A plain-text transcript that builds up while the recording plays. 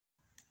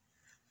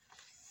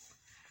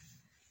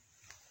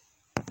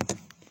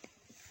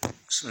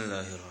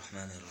Bismillahir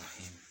Rahmanir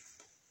Rahim.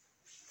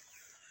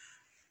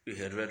 We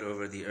had read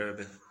over the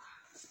Arabic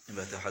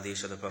about the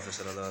hadith of the Prophet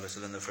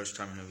ﷺ the first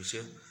time we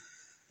see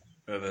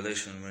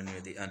revelation. We're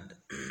near the end.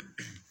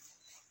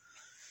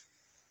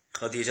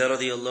 Khadija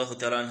radiallahu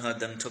ta'ala anha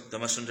then took the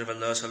Messenger of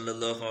Allah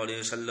sallallahu alayhi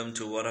wasallam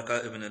to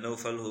Waraka ibn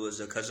Nawfal, who was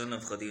the cousin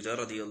of Khadija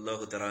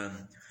radiallahu ta'ala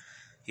anha.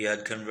 He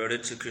had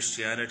converted to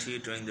Christianity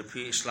during the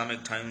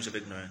pre-Islamic times of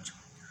ignorance.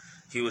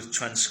 He would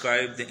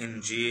transcribe the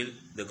Injil,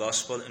 the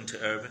Gospel,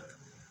 into Arabic,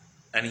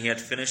 and he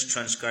had finished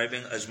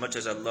transcribing as much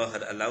as Allah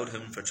had allowed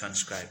him for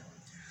transcribe.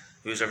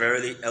 He was a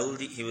very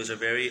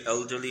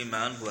elderly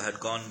man who had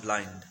gone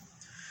blind.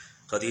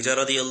 Khadija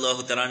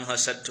radiallahu ta'ala anha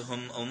said to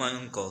him, "O my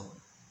uncle,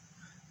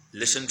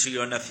 listen to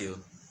your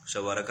nephew."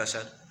 So Waraka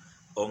said,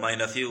 "O my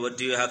nephew, what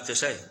do you have to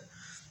say?"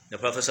 The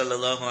Prophet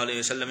sallallahu alaihi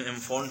wasallam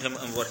informed him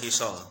of what he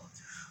saw.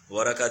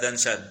 Waraka then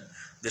said,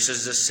 "This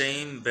is the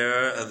same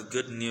bearer of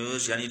good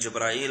news, yani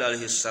Jibreel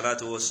alayhi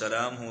salatu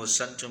wassalam, who was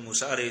sent to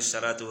Musa alayhi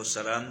salatu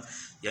wassalam,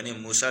 yani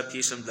Musa,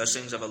 peace and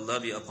blessings of Allah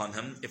be upon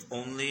him. If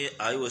only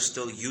I was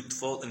still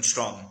youthful and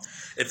strong.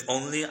 If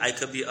only I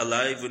could be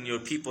alive when your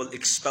people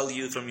expel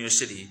you from your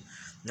city."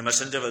 The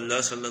Messenger of Allah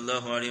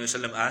sallallahu alaihi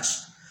wasallam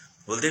asked,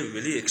 "Will they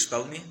really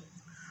expel me?"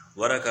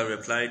 Waraka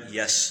replied,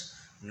 "Yes,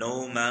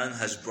 no man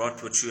has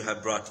brought what you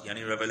have brought,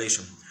 yani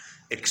revelation,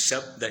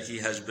 except that he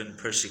has been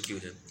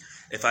persecuted.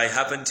 If I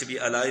happened to be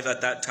alive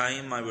at that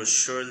time, I will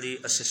surely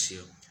assist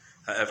you."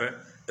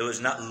 However, it was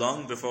not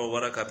long before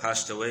Waraka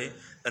passed away,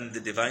 and the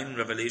divine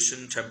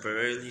revelation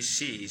temporarily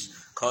ceased,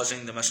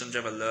 causing the Messenger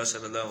of Allah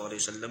sallallahu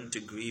alaihi wasallam to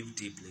grieve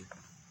deeply.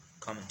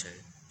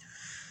 Commentary.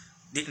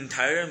 The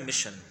entire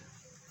mission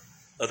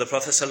of the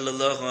Prophet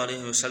sallallahu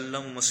alaihi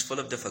wasallam was full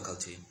of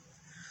difficulty,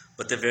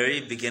 but the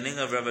very beginning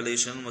of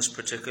revelation was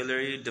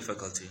particularly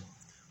difficult.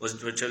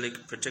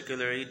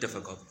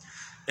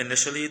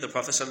 Initially, the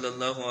Prophet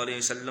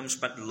ﷺ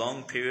spent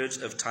long periods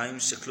of time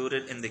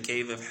secluded in the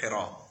cave of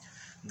Hira.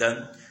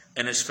 Then,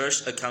 in his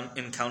first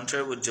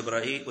encounter with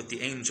the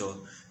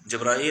angel,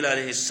 Jibreel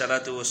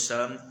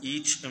ﷺ,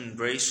 each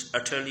embrace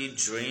utterly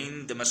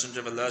drained the Messenger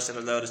of Allah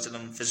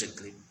ﷺ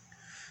physically.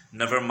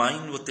 Never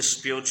mind what the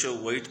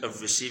spiritual weight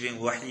of receiving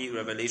wahi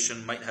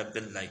revelation might have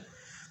been like.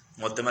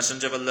 What the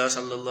Messenger of Allah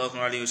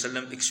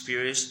ﷺ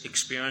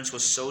experienced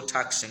was so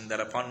taxing that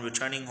upon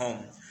returning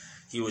home,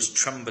 he was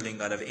trembling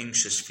out of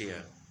anxious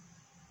fear.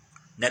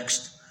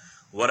 Next,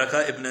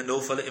 Waraka ibn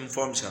Nawfal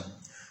informs him,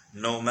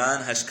 "No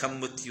man has come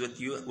with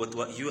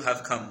what you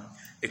have come,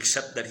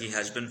 except that he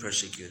has been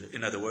persecuted."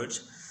 In other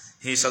words,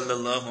 he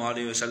sallallahu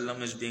alaihi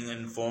wasallam is being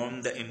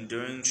informed that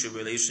enduring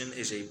tribulation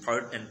is a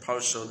part and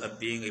parcel of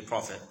being a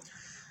prophet,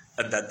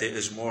 and that there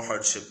is more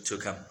hardship to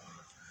come.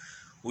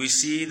 We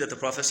see that the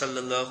Prophet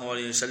sallallahu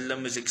alaihi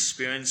wasallam is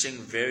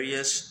experiencing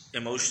various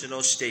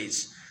emotional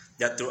states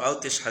that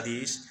throughout this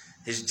hadith: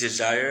 his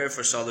desire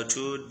for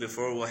solitude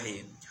before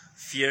wahi,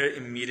 fear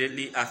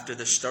immediately after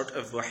the start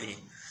of wahi,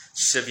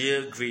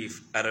 severe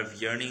grief out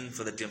of yearning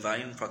for the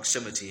divine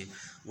proximity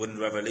when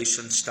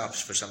revelation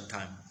stops for some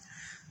time.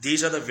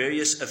 These are the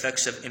various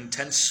effects of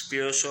intense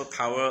spiritual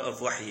power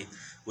of wahi,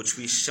 which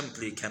we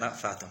simply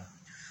cannot fathom.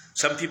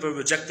 Some people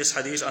reject this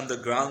hadith on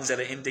the grounds that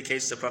it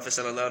indicates the Prophet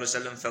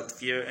ﷺ felt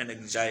fear and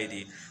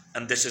anxiety,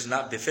 and this is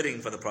not befitting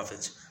for the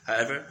Prophet.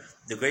 However,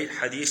 the great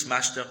hadith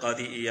master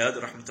Qadi Iyad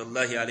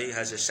rahmatullahi alayhi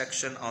has a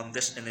section on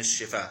this in his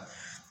Shifa,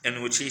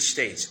 in which he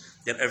states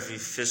that every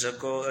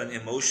physical and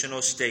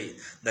emotional state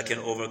that can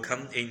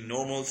overcome a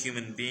normal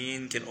human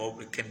being can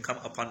come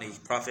upon a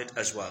prophet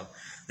as well.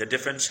 The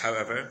difference,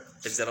 however,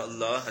 is that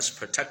Allah has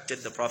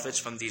protected the prophets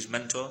from these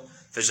mental,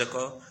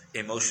 physical,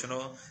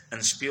 emotional,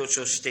 and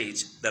spiritual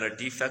states that are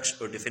defects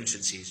or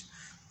deficiencies.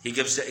 He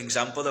gives the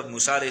example of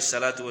Musa alayhi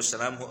salatu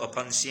wasalam, who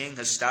upon seeing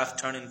his staff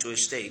turn into a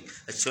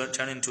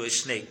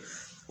snake,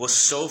 was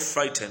so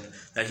frightened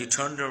that he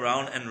turned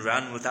around and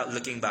ran without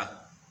looking back.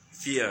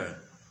 Fear,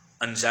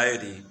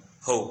 anxiety,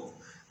 hope,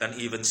 and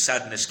even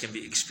sadness can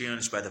be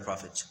experienced by the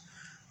prophets.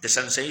 The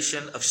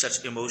sensation of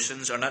such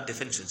emotions are not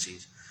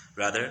deficiencies.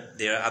 Rather,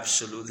 they are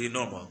absolutely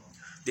normal.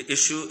 The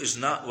issue is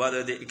not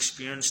whether they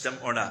experience them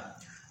or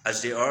not,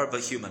 as they are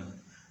but human.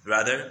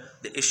 Rather,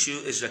 the issue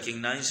is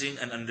recognizing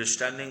and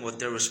understanding what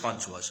their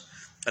response was.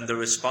 And the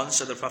response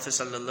of the Prophet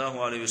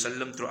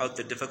ﷺ throughout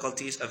the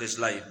difficulties of his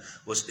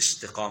life was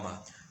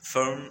istiqamah,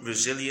 firm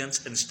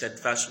resilience and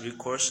steadfast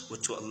recourse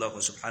to Allah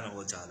subhanahu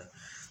wa ta'ala.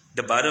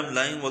 The bottom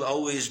line will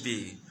always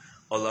be,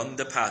 along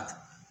the path,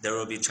 there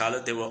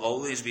will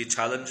always be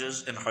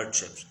challenges and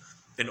hardships.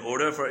 In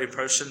order for a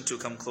person to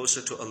come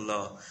closer to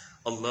Allah,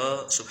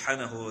 Allah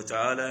subhanahu wa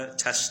ta'ala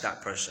tests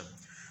that person.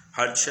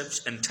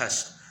 Hardships and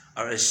tests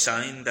are a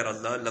sign that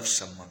Allah loves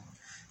someone.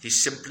 He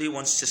simply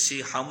wants to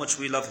see how much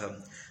we love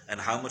Him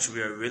and how much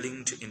we are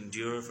willing to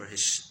endure for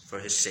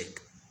His sake.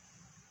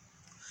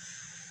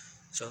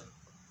 So,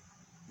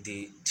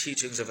 the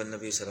teachings of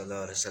Nabi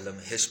sallallahu alaihi wasallam,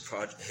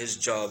 his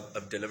job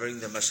of delivering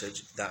the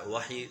message, that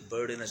wahi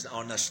burden is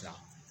on us now.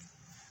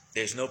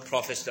 There's no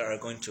prophets that are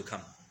going to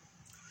come.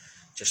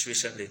 Just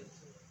recently,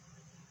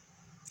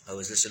 I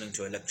was listening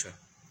to a lecture,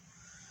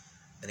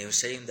 And he was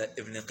saying that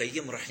Ibn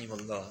Qayyim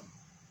rahimahullah,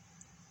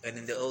 and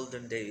in the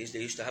olden days, they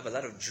used to have a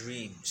lot of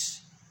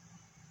dreams.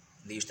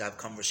 They used to have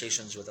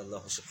conversations with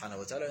Allah subhanahu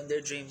wa ta'ala, and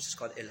their dreams is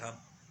called ilham.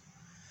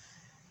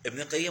 Ibn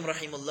Qayyim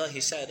rahimahullah,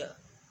 he said,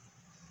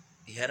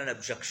 he had an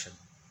objection.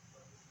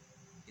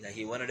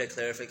 He wanted a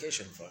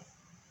clarification for it.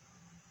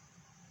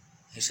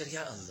 He said,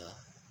 Ya Allah,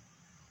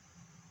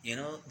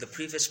 the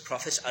previous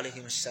prophets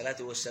alayhi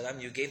salatu wasalam,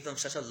 you gave them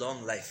such a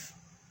long life.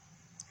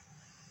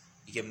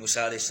 You gave Musa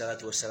alayhi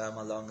salatu wasalam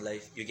a long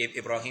life. You gave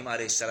Ibrahim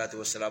alayhi salatu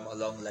wasalam a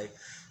long life.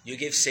 You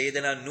gave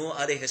Sayyidina Nuh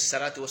alayhi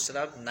salatu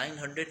wasalam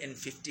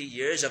 950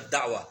 years of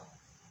da'wah.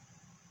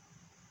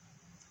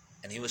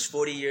 And he was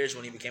 40 years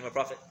when he became a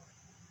prophet.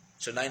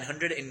 So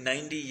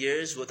 990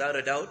 years, without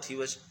a doubt, he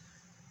was,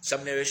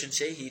 some narrations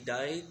say he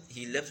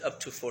lived up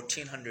to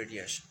 1400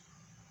 years.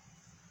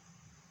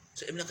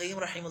 So Ibn Qayyim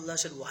rahimahullah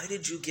said, why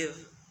did you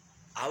give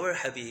our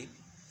Habib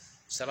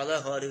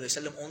sallallahu alayhi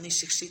wasallam only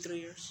 63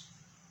 years?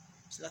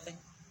 It's nothing.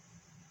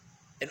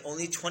 And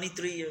only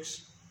 23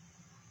 years.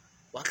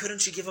 Why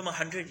couldn't you give him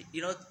 100,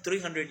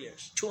 300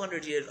 years,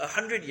 200 years,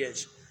 100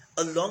 years,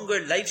 a longer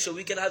life so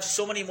we can have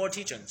so many more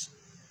teachings?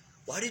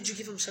 Why did you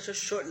give him such a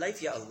short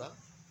life, Ya Allah?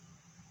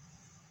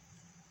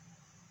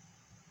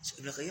 So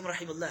Ibn Qayyim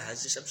rahimahullah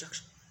has this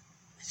objection.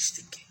 He's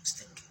thinking.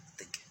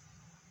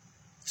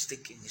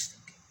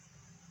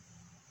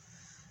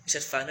 He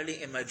said,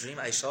 finally in my dream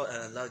I saw,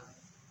 and Allah,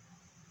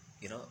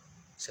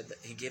 said that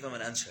he gave him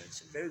an answer.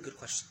 It's a very good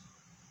question.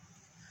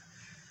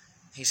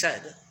 He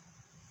said,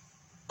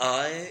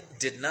 I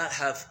did not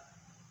have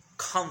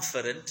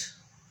confidence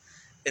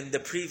in the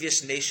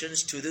previous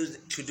nations to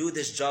do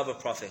this job of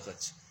prophethood.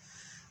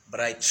 But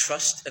I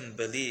trust and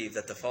believe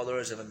that the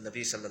followers of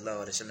Nabi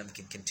sallallahu alaihi wasallam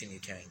can continue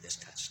carrying this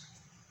task.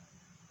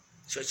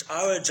 So it's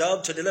our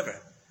job to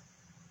deliver.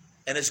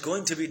 And it's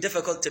going to be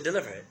difficult to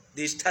deliver.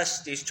 These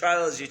tests, these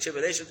trials, these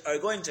tribulations are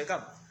going to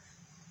come.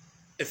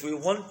 If we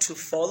want to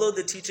follow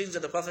the teachings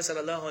of the Prophet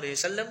sallallahu alaihi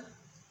wasallam,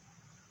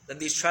 then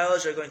these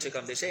trials are going to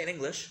come. They say in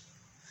English,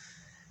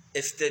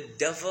 if the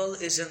devil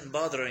isn't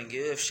bothering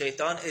you, if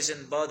shaitan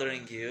isn't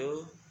bothering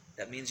you,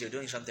 that means you're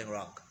doing something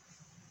wrong.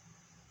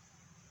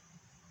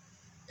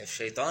 If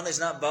shaitan is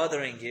not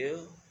bothering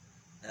you,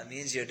 that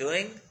means you're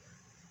doing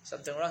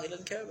something wrong. He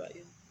doesn't care about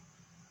you.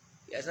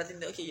 He has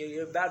nothing, okay,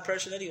 you're a bad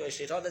person anyway.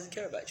 Shaitan doesn't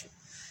care about you.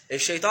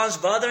 If shaitan's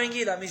bothering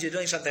you, that means you're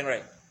doing something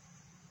right.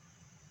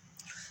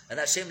 And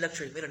that same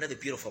lecture, he made another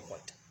beautiful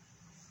point.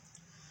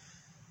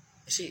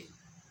 You see,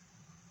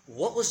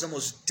 what was the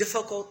most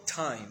difficult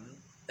time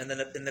in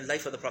the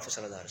life of the Prophet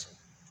ﷺ?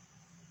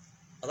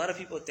 A lot of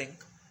people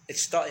think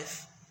it's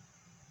Ta'if.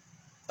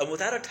 And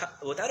without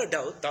a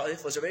doubt,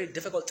 Ta'if was a very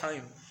difficult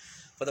time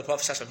for the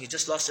Prophet ﷺ. He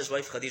just lost his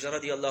wife Khadija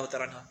radiallahu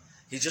ta'ala anha.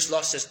 He just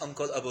lost his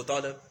uncle Abu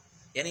Talib.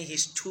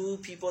 He's two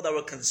people that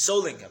were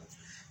consoling him.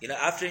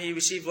 After he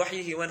received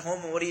wahi, he went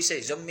home and what did he say?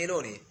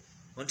 Zammiluni.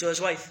 Went to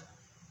his wife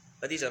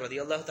Khadija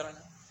radiallahu ta'ala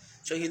anha.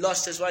 So he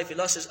lost his wife, he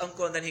lost his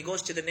uncle, and then he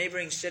goes to the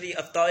neighboring city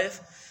of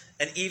Ta'if.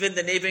 And even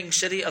the neighboring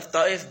city of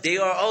Ta'if, they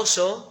are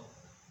also,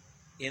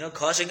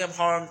 causing him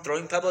harm,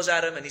 throwing pebbles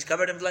at him, and he's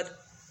covered in blood.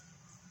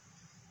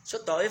 So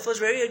Ta'if was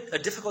a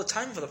difficult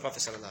time for the Prophet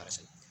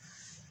ﷺ.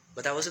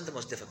 But that wasn't the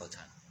most difficult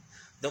time.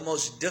 The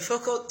most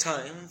difficult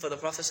time for the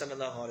Prophet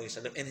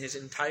ﷺ in his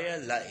entire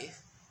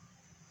life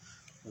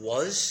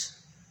was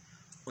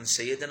when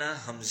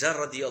Sayyidina Hamza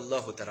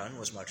radiallahu ta'ala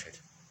was martyred.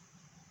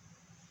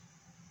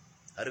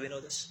 How do we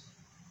know this?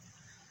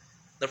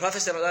 The Prophet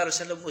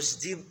ﷺ was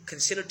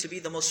considered to be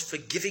the most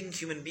forgiving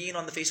human being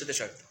on the face of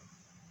this earth.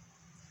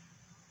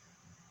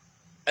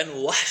 And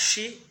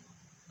Wahshi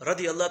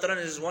radiallahu ta'ala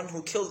is one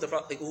who killed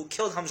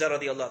Hamza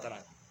radiallahu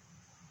ta'ala.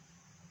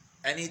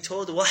 And he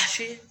told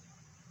Wahshi,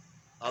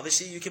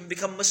 obviously you can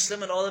become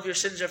Muslim and all of your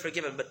sins are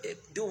forgiven, but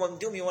do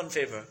me one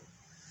favor.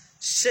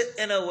 Sit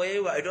in a way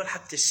where I don't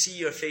have to see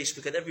your face,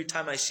 because every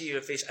time I see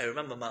your face, I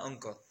remember my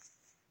uncle.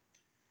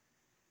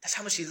 That's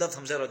how much he loved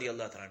Hamza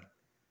radiallahu ta'ala.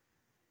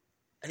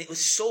 And it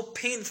was so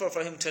painful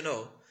for him to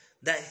know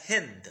that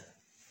Hind,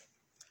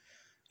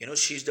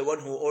 she's the one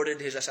who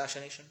ordered his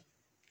assassination.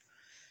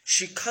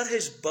 She cut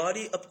his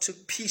body up to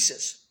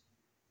pieces.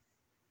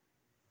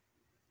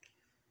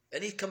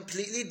 And he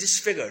completely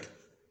disfigured.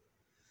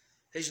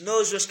 His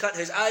nose was cut,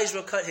 his eyes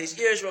were cut, his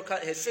ears were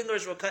cut, his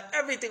fingers were cut,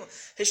 everything.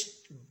 His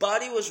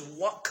body was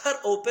cut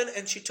open,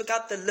 and she took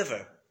out the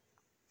liver.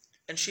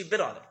 And she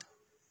bit on it.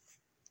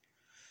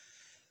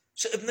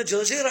 So Ibn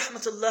Jawzi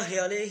rahmatullahi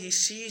alayhi, he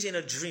sees in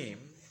a dream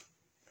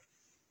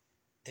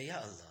that, Ya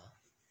Allah,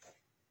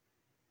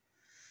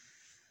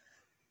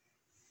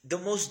 the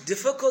most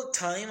difficult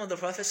time of the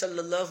Prophet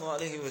sallallahu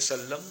alaihi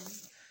wasallam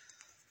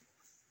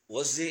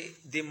was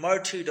the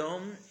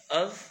martyrdom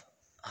of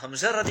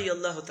Hamza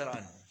radiallahu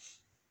ta'ala.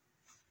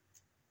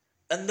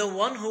 And the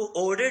one who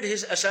ordered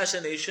his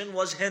assassination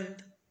was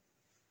Hind.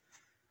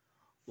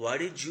 Why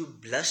did you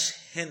bless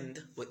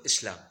Hind with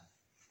Islam?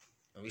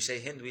 When we say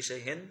Hind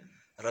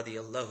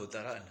radiyallahu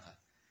ta'ala anha.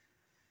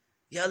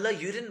 Ya Allah,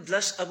 you didn't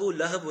bless Abu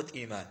Lahab with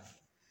Iman.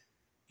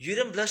 You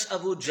didn't bless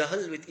Abu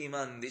Jahl with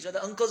Iman. These are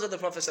the uncles of the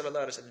Prophet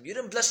ﷺ. You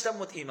didn't bless them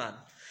with Iman.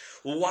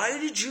 Why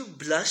did you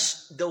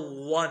bless the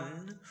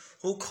one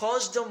who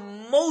caused the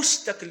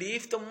most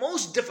taklif, the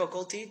most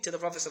difficulty to the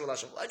Prophet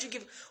ﷺ?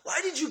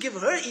 Why did you give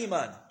her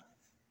Iman?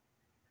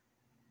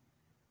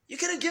 You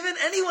could have given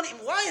anyone.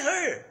 Why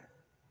her?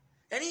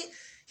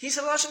 He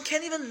ﷺ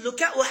can't even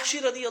look at Wahshi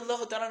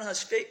radiallahu ta'ala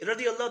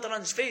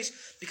anhu's face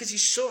because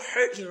he's so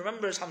hurt. He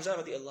remembers Hamza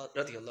radiallahu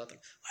ta'ala.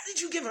 Why did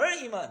you give her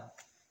Iman?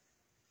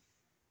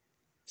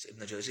 So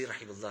Ibn Jawzi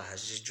rahimahullah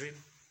has this dream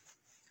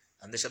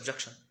and this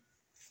objection.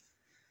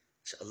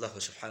 So Allah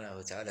subhanahu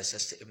wa ta'ala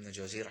says to Ibn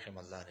Jawzi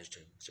rahimahullah in his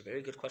dream. It's a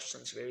very good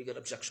question, it's a very good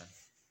objection.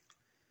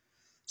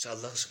 So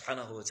Allah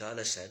subhanahu wa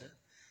ta'ala said,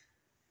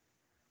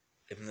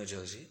 Ibn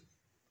Jawzi,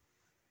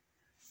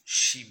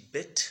 she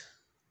bit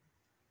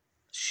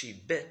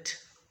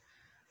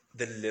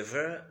the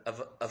liver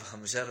of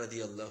Hamza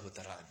radiallahu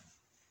ta'ala.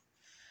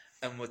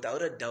 And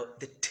without a doubt,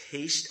 the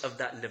taste of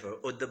that liver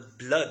or the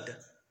blood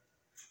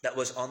that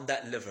was on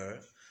that liver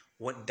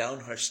went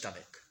down her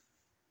stomach.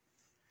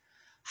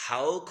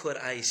 How could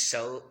I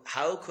send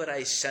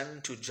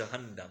to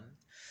Jahannam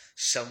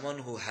someone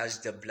who has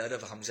the blood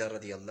of Hamza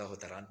radiallahu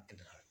ta'ala in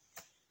her?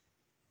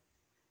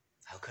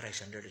 How could I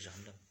send her to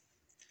Jahannam?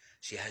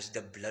 She has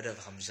the blood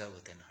of Hamza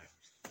within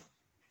her.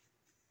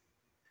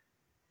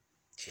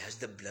 She has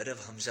the blood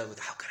of Hamza with.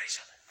 How could I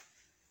send her?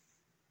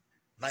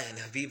 My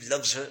Habib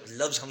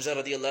loves Hamza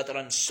radiallahu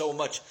ta'ala so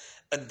much,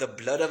 and the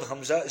blood of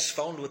Hamza is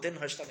found within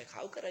her stomach.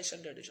 How could I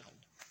send her to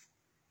Jahannam?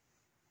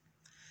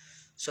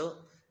 So,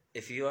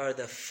 if you are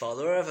the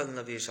follower of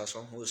Al-Nabi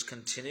Sallallahu who is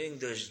continuing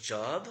this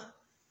job,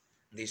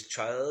 these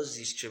trials,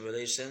 these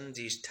tribulations,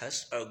 these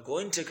tests are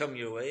going to come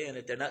your way, and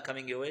if they're not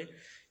coming your way,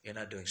 you're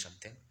not doing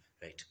something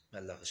right. May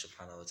Allah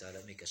subhanahu wa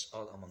ta'ala make us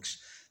all amongst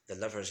the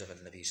lovers of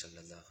Al-Nabi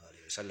sallallahu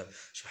alayhi wa sallam.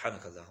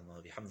 Subhanakallahumma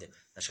wa bihamdik.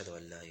 Nashhadu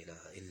an la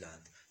ilaha illa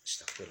ant.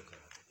 Astaghfiruka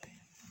wa atubu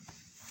ilayk.